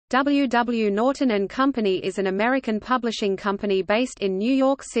W. W. Norton Company is an American publishing company based in New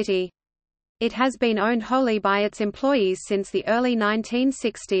York City. It has been owned wholly by its employees since the early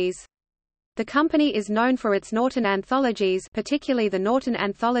 1960s. The company is known for its Norton Anthologies, particularly the Norton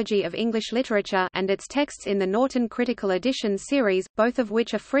Anthology of English Literature, and its texts in the Norton Critical Editions series, both of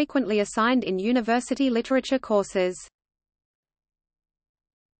which are frequently assigned in university literature courses.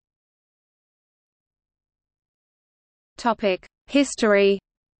 History.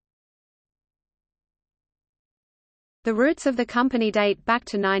 The roots of the company date back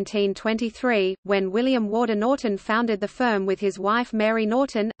to 1923, when William Warder Norton founded the firm with his wife Mary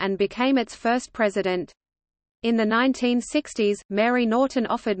Norton, and became its first president. In the 1960s, Mary Norton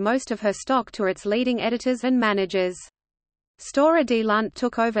offered most of her stock to its leading editors and managers. Stora D. Lunt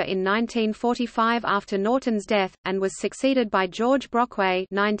took over in 1945 after Norton's death, and was succeeded by George Brockway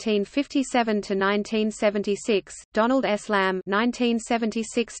 (1957–1976), Donald S. Lamb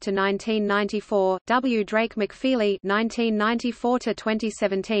 (1976–1994), W. Drake McFeely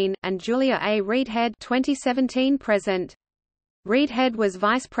 (1994–2017), and Julia A. Reedhead (2017–present). Reedhead was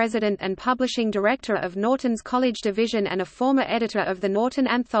vice president and publishing director of Norton's College Division and a former editor of the Norton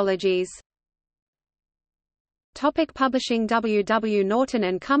Anthologies. Publishing. W. W.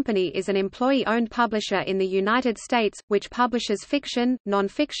 Norton Company is an employee-owned publisher in the United States, which publishes fiction,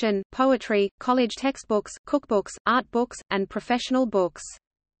 non-fiction, poetry, college textbooks, cookbooks, art books, and professional books.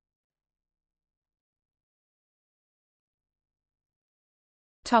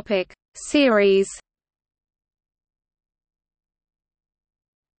 Series.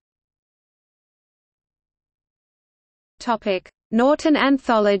 Norton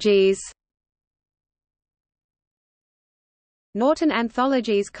Anthologies. Norton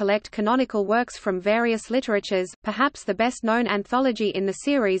Anthologies collect canonical works from various literatures. Perhaps the best-known anthology in the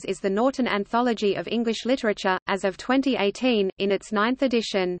series is the Norton Anthology of English Literature, as of 2018, in its 9th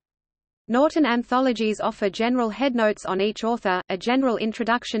edition. Norton Anthologies offer general headnotes on each author, a general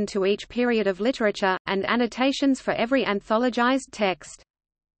introduction to each period of literature, and annotations for every anthologized text.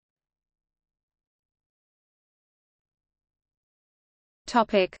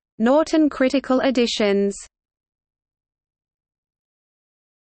 Norton Critical Editions.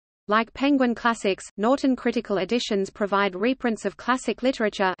 Like Penguin Classics, Norton Critical Editions provide reprints of classic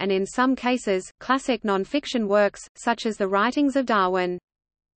literature and in some cases, classic non-fiction works, such as the writings of Darwin.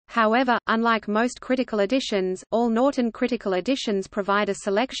 However, unlike most critical editions, all Norton Critical Editions provide a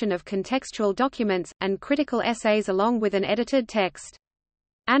selection of contextual documents, and critical essays along with an edited text.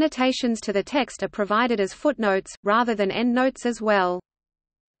 Annotations to the text are provided as footnotes, rather than endnotes as well.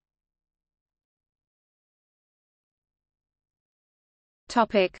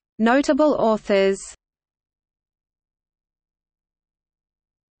 Notable authors.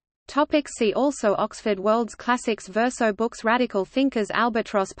 See also Oxford World's Classics Verso Books Radical Thinkers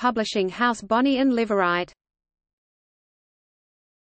Albatross Publishing House Bonney and Liverite.